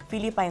 জনকৈ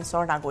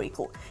ফিলিপাইনছৰ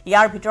নাগৰিকো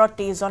ইয়াৰ ভিতৰত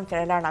 23 জন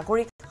কেৰালাৰ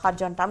নাগৰিক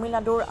 7 জন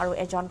তামিলনাডুৰ আৰু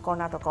 1 জন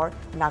কৰ্ণাটকৰ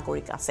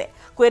নাগৰিক আছে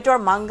কুৱেইটৰ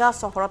মাংগা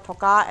চহৰত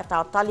থকা এটা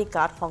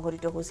অট্টালিকাত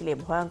সংঘটিত হৈছিল এই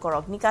ভয়ংকৰ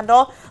অগ্নিকাণ্ড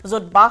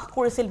য'ত বাস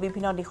কৰিছিল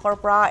বিভিন্ন দিশৰ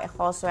পৰা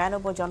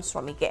 196 জন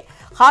শ্ৰমিকে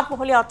 7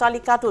 মহলীয়া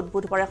অট্টালিকাটোত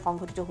বুধবাৰে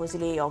সংঘটিত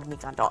হৈছিল এই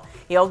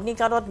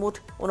অগ্নিকাণ্ডত মুঠ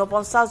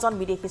 49 জন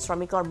বিদেশী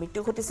শ্ৰমিকৰ মৃত্যু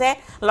ঘটিছে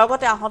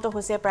লগতে আহত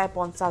হৈছে প্ৰায়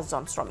 50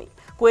 জন শ্ৰমিক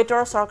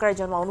কুৱেইটৰ চৰকাৰে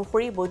জনোৱা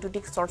অনুসৰি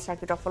বৈদ্যুতিক শ্বৰ্ট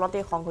চাৰ্কিটৰ ফলতে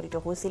সংঘটিত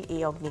হৈছিল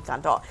এই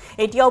অগ্নিকাণ্ড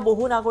এতিয়াও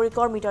বহু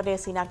নাগৰিকৰ মৃতদেহ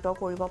চিনাক্ত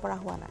কৰিব পৰা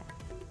হোৱা নাই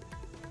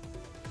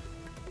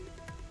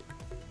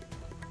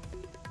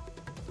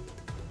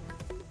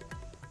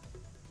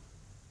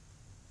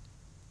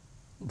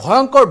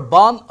ভয়ংকৰ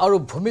বান আৰু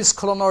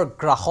ভূমিস্খলনৰ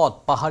গ্ৰাসত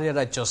পাহাৰীয়া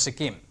ৰাজ্য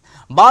ছিকিম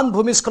বান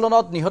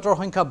ভূমিস্খলনত নিহতৰ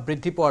সংখ্যা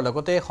বৃদ্ধি পোৱাৰ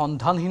লগতে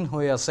সন্ধানহীন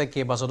হৈ আছে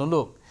কেইবাজনো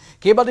লোক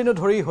কেইবাদিনো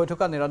ধৰি হৈ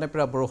থকা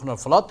নিৰানেপেৰা বৰষুণৰ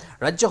ফলত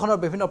ৰাজ্যখনৰ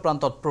বিভিন্ন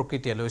প্ৰান্তত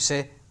প্ৰকৃতিয়ে লৈছে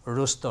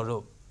ৰুষ্ট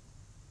ৰূপ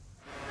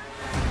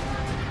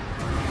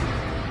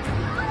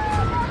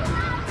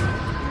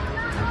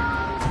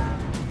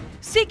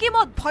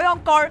ছিকিমত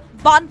ভয়ংকৰ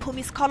বান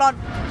ভূমিস্খলন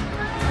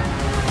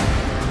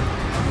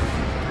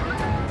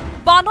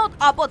বানত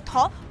আবদ্ধ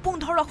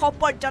 1500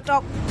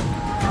 পৰ্যটক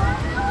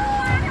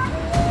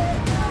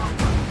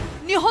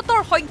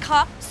নিহতৰ সংখ্যা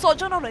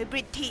 6 জনলৈ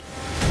বৃদ্ধি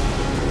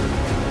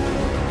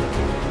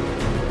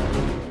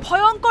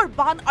ভয়ংকৰ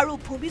বান আৰু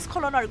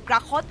ভূমিস্খলনৰ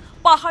গ্ৰাসত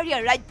পাহাৰীয়া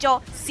ৰাজ্য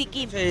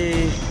ছিকিম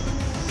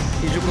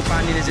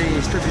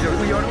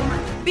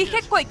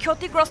বিশেষকৈ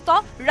ক্ষতিগ্ৰস্ত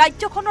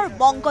ৰাজ্যখনৰ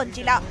মংগন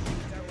জিলা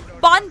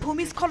বান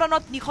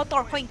ভূমিস্খলনত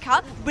নিহতৰ সংখ্যা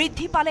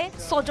বৃদ্ধি পালে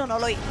 6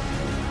 জনলৈ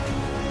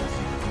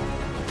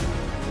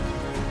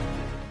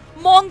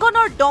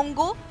মংগনৰ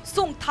ডংগু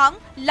চুংথাং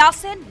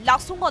লাছেন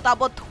লাচুঙত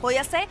আবদ্ধ হৈ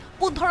আছে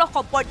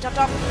 1500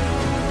 পৰ্যটক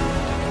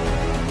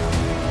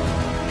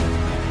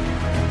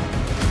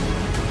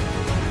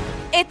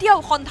এতিয়াও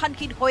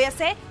সন্ধানহীন হৈ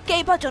আছে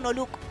কেইবাজনো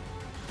লোক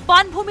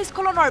বান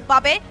ভূমিস্খলনৰ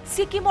বাবে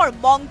ছিকিমৰ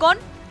মংগন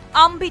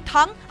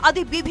আম্বিথাং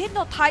আদি বিভিন্ন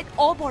ঠাইত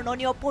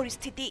অবৰ্ণনীয়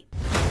পৰিস্থিতি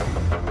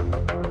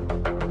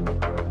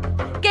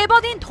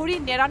কেইবাদিন ধৰি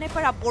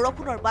নেৰানেপেৰা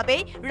বৰষুণৰ বাবে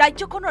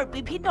ৰাজ্যখনৰ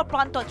বিভিন্ন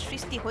প্ৰান্তত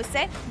সৃষ্টি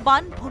হৈছে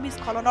বান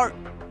ভূমিস্খলনৰ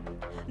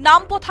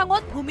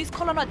নামপথাঙত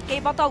ভূমিস্খলনত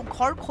কেইবাটাও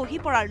ঘৰ খহি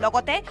পৰাৰ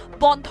লগতে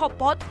বন্ধ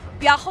পথ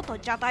ব্যাহত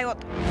যাতায়াত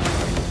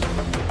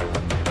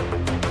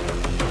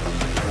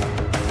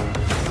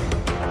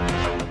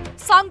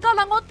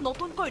চাংগালাঙত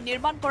নতুনকৈ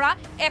নিৰ্মাণ কৰা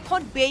এখন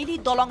বেইলি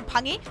দলং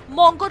ভাঙি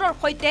মংগনৰ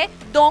সৈতে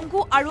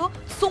ডংগু আৰু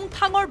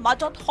চুংথাঙৰ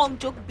মাজত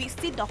সংযোগ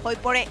বিচ্ছিন্ন হৈ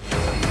পৰে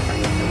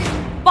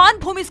বান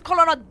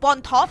ভূমিস্খলনত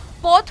বন্ধ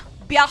পথ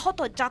ব্যাহত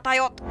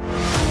যাতায়াত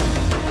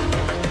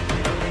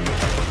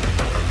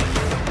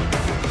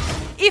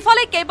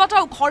ইফালে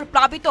কেইবাটাও ঘৰ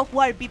প্লাবিত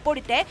হোৱাৰ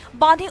বিপৰীতে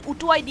বান্ধি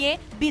উটুৱাই নিয়ে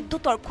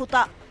বিদ্যুতৰ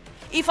খুঁটা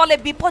ইফালে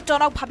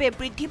বিপদজনকভাৱে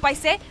বৃদ্ধি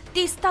পাইছে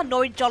তিস্তা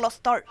নৈৰ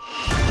জলস্তৰ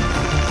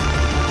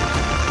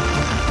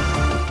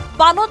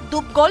বানত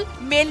ডুব গ'ল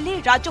মেইনলি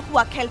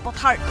ৰাজহুৱা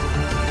খেলপথাৰ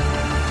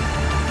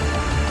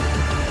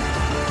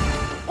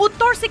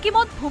উত্তৰ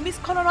ছিকিমত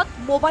ভূমিস্খলনত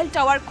মোবাইল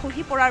টাৱাৰ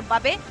খহি পৰাৰ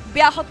বাবে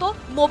ব্যাহত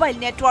মোবাইল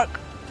নেটৱৰ্ক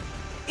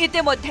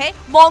ইতিমধ্যে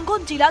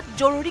মংগন জিলাত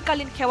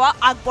জৰুৰীকালীন সেৱা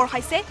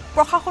আগবঢ়াইছে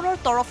প্ৰশাসনৰ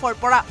তৰফৰ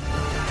পৰা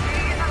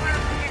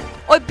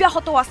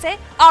অব্যাহত আছে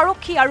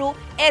আৰক্ষী আৰু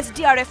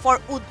SDRFৰ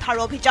উদ্ধাৰ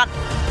অভিযান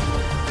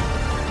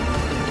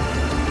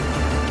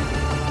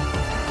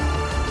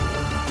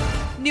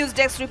news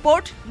desk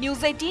report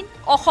News18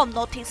 Assam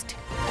Northeast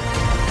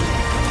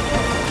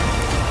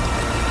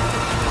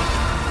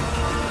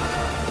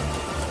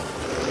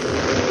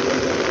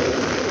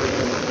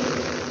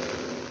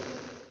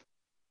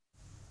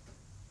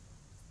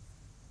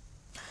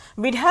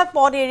বিধায়ক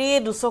পদ এৰি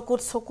দুচকুত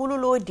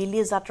চকুললৈ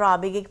দিল্লী যাত্ৰা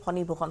আবেগিক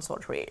ফণীভূষণ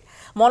চৌধুৰীৰ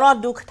মনত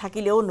দুখ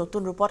থাকিলেও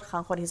নতুন ৰূপত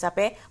সাংসদ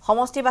হিচাপে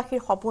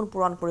সমষ্টিবাসীৰ সপোন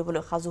পূৰণ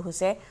কৰিবলৈ সাজু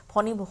হৈছে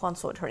ফণীভূষণ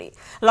চৌধুৰী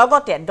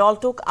লগতে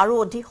দলটোক আৰু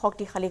অধিক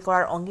শক্তিশালী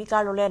কৰাৰ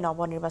অংগীকাৰ ল'লে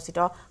নৱনিৰ্বাচিত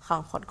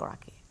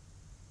সাংসদগৰাকী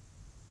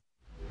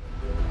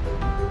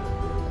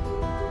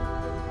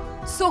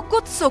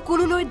চকুত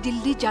চকুললৈ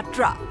দিল্লী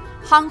যাত্ৰা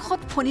সাংসদ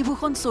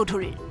ফণীভূষণ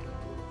চৌধুৰীৰ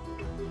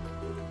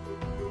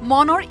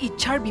মনৰ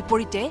ইচ্ছাৰ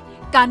বিপৰীতে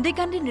কান্দি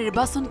কান্দি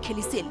নিৰ্বাচন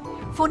খেলিছিল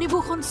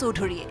ফণীভূষণ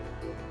চৌধুৰীয়ে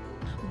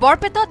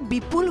বৰপেটাত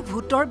বিপুল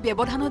ভোটৰ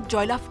ব্যৱধানত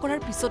জয়লাভ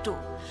কৰাৰ পিছতো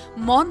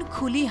মন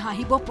খুলি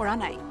হাঁহিব পৰা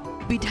নাই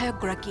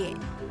বিধায়কগৰাকীয়ে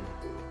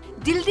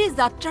দিল্লী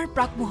যাত্ৰাৰ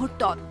প্ৰাক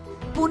মুহূৰ্তত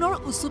পুনৰ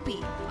উচুপি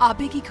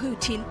আবেগিক হৈ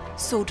উঠিল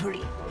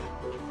চৌধুৰী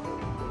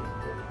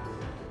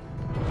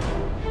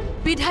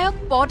বিধায়ক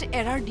পদ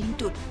এৰাৰ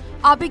দিনটোত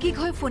আবেগিক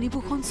হৈ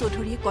ফণীভূষণ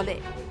চৌধুৰীয়ে ক'লে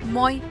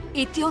মই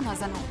এতিয়াও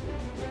নাজানো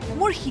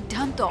মোৰ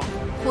সিদ্ধান্ত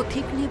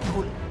সঠিক নে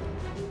ভুল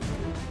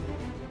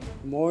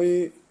মই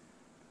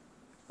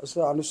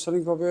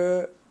আনুষ্ঠানিকভাৱে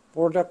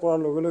পদত্যাগ কৰাৰ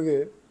লগে লগে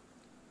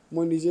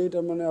মই নিজেই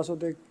তাৰমানে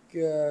আচলতে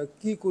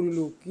কি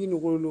কৰিলোঁ কি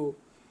নকৰিলোঁ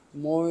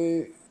মই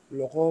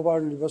লোকসভাৰ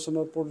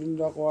নিৰ্বাচনত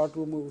প্ৰতিদ্বন্দ্বিতা কৰাটো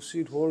মই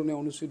উচিত হ'ল নে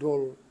অনুচিত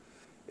হ'ল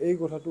এই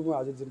কথাটো মই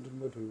আজিৰ দিনটোত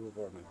মই ধৰিব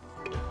পৰা নাই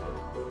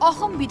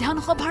অসম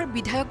বিধানসভাৰ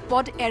বিধায়ক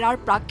পদ এৰাৰ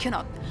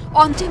প্ৰাক্ষণত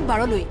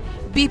অন্তিমবাৰলৈ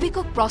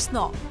বিবেকক প্ৰশ্ন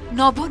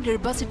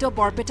নৱনিৰ্বাচিত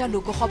বৰপেটা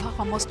লোকসভা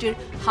সমষ্টিৰ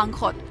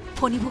সাংসদ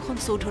ফণীভূষণ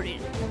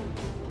চৌধুৰীৰ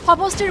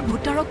সমষ্টিৰ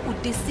ভোটাৰক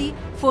উদ্দেশ্যি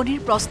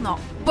ফণীৰ প্ৰশ্ন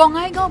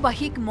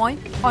বঙাইগাঁওবাসীক মই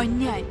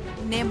অন্যায়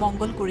নে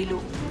মংগল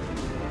কৰিলোঁ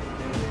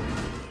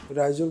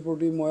ৰাইজৰ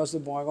প্ৰতি মই আছে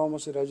বঙাইগাঁও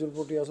ৰাইজৰ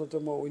প্ৰতি আচলতে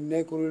মই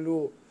অন্যায়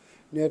কৰিলোঁ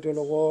নে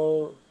তেওঁলোকৰ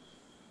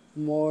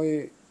মই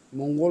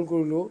মংগল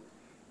কৰিলোঁ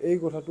এই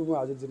কথাটো মই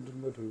আজিৰ দিনটোত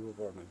মই ধৰিব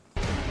পৰা নাই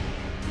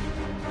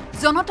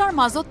জনতাৰ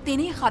মাজত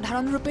তেনেই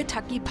সাধাৰণ ৰূপে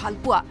থাকি ভাল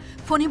পোৱা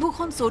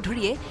ফণীভূষণ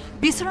চৌধুৰীয়ে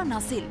বিচৰা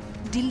নাছিল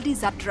দিল্লী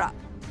যাত্ৰা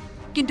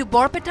কিন্তু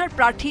বৰপেটাৰ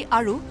প্ৰাৰ্থী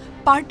আৰু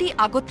পাৰ্টি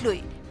আগত লৈ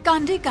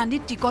কান্দি কান্দি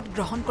টিকট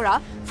গ্ৰহণ কৰা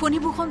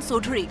ফণীভূষণ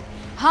চৌধুৰীক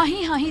হাঁহি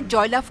হাঁহি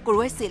জয়লাভ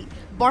কৰোৱাইছিল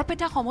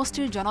বৰপেটা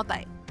সমষ্টিৰ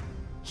জনতাই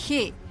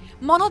সেয়ে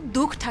মনত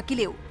দুখ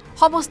থাকিলেও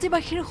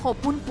সমষ্টিবাসীৰ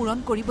সপোন পূৰণ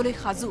কৰিবলৈ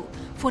সাজু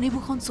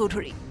ফণীভূষণ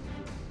চৌধুৰী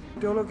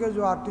তেওঁলোকে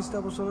যোৱা ৩৮টা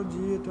বছৰত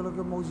যি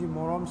তেওঁলোকে মোক যি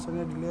মৰম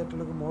চেনেহ দিলে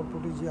তেওঁলোকে মোৰ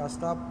প্ৰতি যি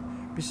আস্থা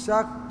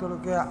বিশ্বাস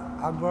তেওঁলোকে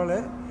আগবঢ়ালে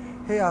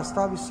সেই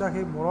আস্থা বিশ্বাস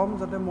সেই মৰম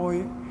যাতে মই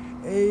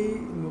এই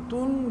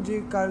নতুন যি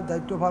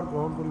দায়িত্বভাৰ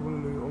গ্ৰহণ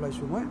কৰিবলৈ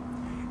ওলাইছোঁ মই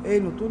এই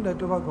নতুন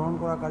দায়িত্বভাৰ গ্ৰহণ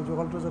কৰা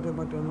কাৰ্যকালটো যাতে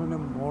মই তেনেধৰণে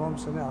মৰম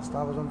চেনেহ আস্থা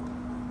ভাজন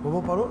হ'ব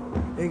পাৰোঁ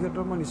এই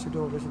ক্ষেত্ৰত মই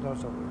নিশ্চিতভাৱে চিন্তা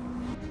চৰ্চা কৰিম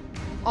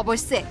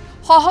অৱশ্যে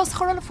সহজ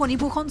সৰল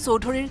ফণীভূষণ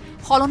চৌধুৰীৰ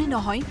সলনি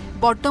নহয়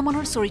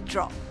বৰ্তমানৰ চৰিত্ৰ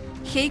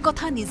সেই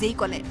কথা নিজেই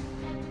ক'লে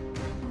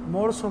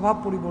মোৰ স্বভাৱ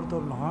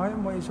পৰিৱৰ্তন নহয়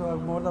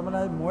মোৰ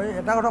তাৰমানে মই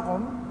এটা কথা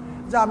ক'ম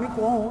যে আমি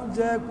কওঁ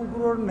যে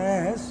কুকুৰৰ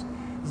নেজ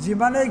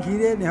যিমানে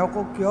ঘিৰে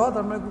নেহকক কিয়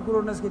তাৰমানে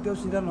কুকুৰৰ নেজ কেতিয়াও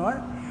চিধা নহয়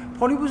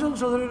ফণীভূষণ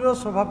চৌধুৰীৰ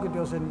স্বভাৱ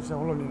কেতিয়াও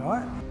সলনি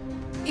নহয়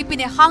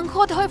ইপিনে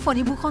সাংসদ হৈ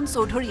ফণীভূষণ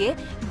চৌধুৰীয়ে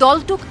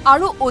দলটোক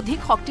আৰু অধিক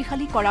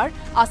শক্তিশালী কৰাৰ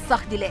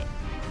আশ্বাস দিলে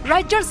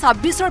ৰাজ্যৰ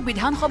 ২৬ৰ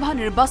বিধানসভা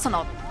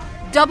নিৰ্বাচনত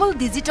ডাবল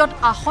ডিজিটত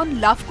আসন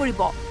লাভ কৰিব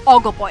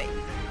অগপয়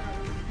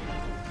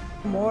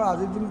মই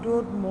আজিৰ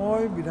দিনটোত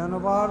মই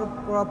বিধানসভাৰ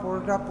পৰা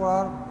পদত্যাগ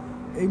কৰাৰ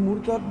এই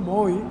মুহূৰ্তত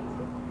মই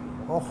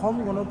অসম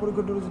গণ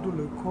পৰিষদৰ যিটো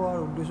লক্ষ্য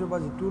আৰু উদ্দেশ্য বা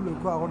যিটো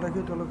লক্ষ্য আগত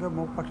ৰাখি তেওঁলোকে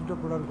মোক প্ৰাৰ্থিত্ব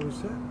প্ৰদান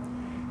কৰিছে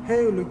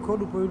সেই লক্ষ্যত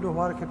উপনীত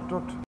হোৱাৰ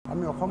ক্ষেত্ৰত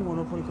আমি অসম গণ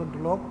পৰিষদ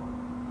দলক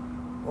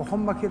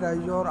অসমবাসী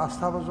ৰাইজৰ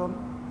আস্থাভাজন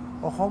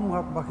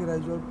অসমবাসী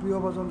ৰাইজৰ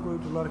প্ৰিয়ভাজন কৰি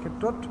তোলাৰ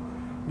ক্ষেত্ৰত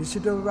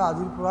নিশ্চিতভাৱে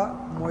আজিৰ পৰা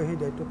মই সেই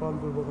দায়িত্ব পালন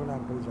কৰিবৰ কাৰণে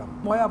আগবাঢ়ি যাম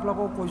মই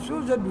আপোনালোকক কৈছোঁ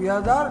যে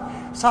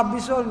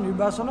 ২০২৬ৰ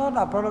নিৰ্বাচনত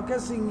আপোনালোকে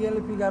ছিংগল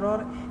ফিগাৰৰ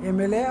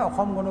MLA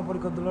অসম গণ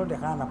পৰিষদ দলৰ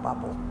দেখা নাপাব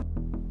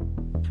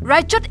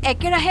ৰাজ্যত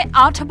একেৰাহে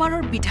 ৮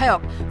 বাৰৰ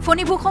বিধায়ক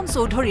ফণীভূষণ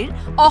চৌধুৰীৰ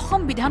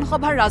অসম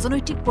বিধানসভাৰ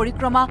ৰাজনৈতিক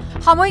পৰিক্ৰমা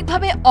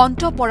সাময়িকভাৱে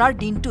অন্ত পৰাৰ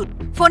দিনটোত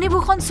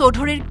ফণীভূষণ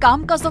চৌধুৰীৰ কাম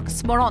কাজক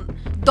স্মৰণ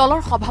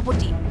দলৰ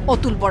সভাপতি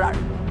অতুল বৰাৰ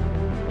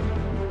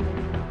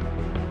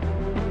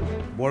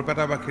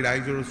বৰপেটাবাসী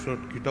ৰাইজৰ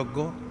ওচৰত কৃতজ্ঞ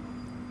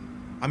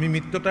আমি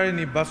মিত্ৰতাৰে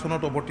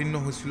নিৰ্বাচনত অৱতীৰ্ণ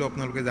হৈছিলোঁ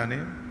আপোনালোকে জানে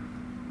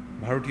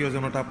ভাৰতীয়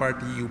জনতা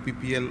পাৰ্টি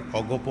UPPL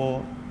অগপ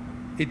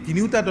এই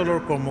তিনিওটা দলৰ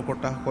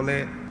কৰ্মকৰ্তাসকলে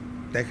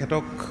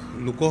তেখেতক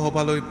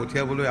লোকসভালৈ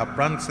পঠিয়াবলৈ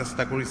আপ্ৰাণ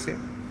চেষ্টা কৰিছে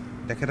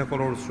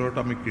তেখেতসকলৰ ওচৰত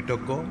আমি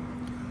কৃতজ্ঞ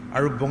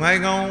আৰু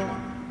বঙাইগাঁও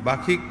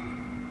বাসীক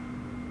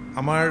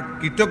আমাৰ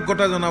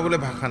কৃতজ্ঞতা জনাবলৈ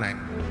ভাষা নাই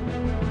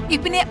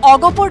ইপিনে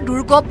অগপৰ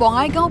দুৰ্গ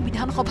বঙাইগাঁও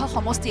বিধানসভা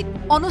সমষ্টিত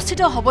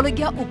অনুষ্ঠিত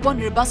হ'বলগীয়া উপ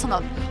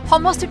নিৰ্বাচনত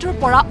সমষ্টিটোৰ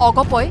পৰা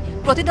অগপই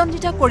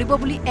প্ৰতিদ্বন্দ্বিতা কৰিব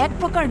বুলি এক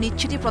প্ৰকাৰ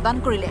নিশ্চিতি প্ৰদান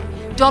কৰিলে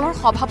দলৰ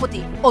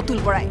সভাপতি অতুল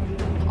বৰাই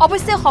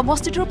অৱশ্যে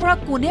সমষ্টিটোৰ পৰা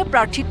কোনে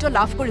প্ৰাৰ্থিত্ব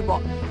লাভ কৰিব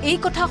এই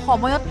কথা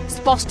সময়ত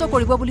স্পষ্ট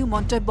কৰিব বুলি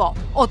মন্তব্য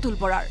অতুল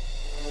বৰাৰ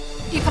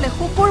ইফালে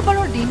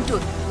শুকুৰবাৰৰ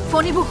দিনটোত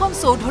ফণীভূষণ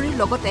চৌধুৰীৰ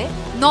লগতে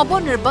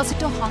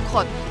নৱনিৰ্বাচিত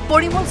সাংসদ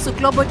পৰিমল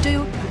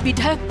শুক্লবৈদ্যয়ো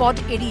বিধায়ক পদ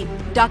এৰি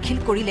দাখিল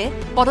কৰিলে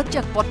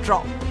পদত্যাগ পত্ৰ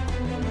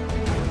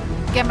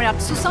কেমেৰাত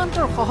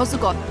সুশান্তৰ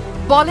সহযোগত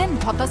বলেন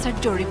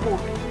ভট্টাচাৰ্যৰ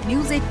ৰিপৰ্ট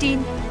News18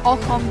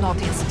 Assam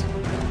Northeast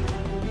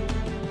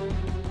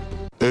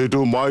এইটো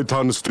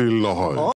মাইথান ষ্টিল নহয়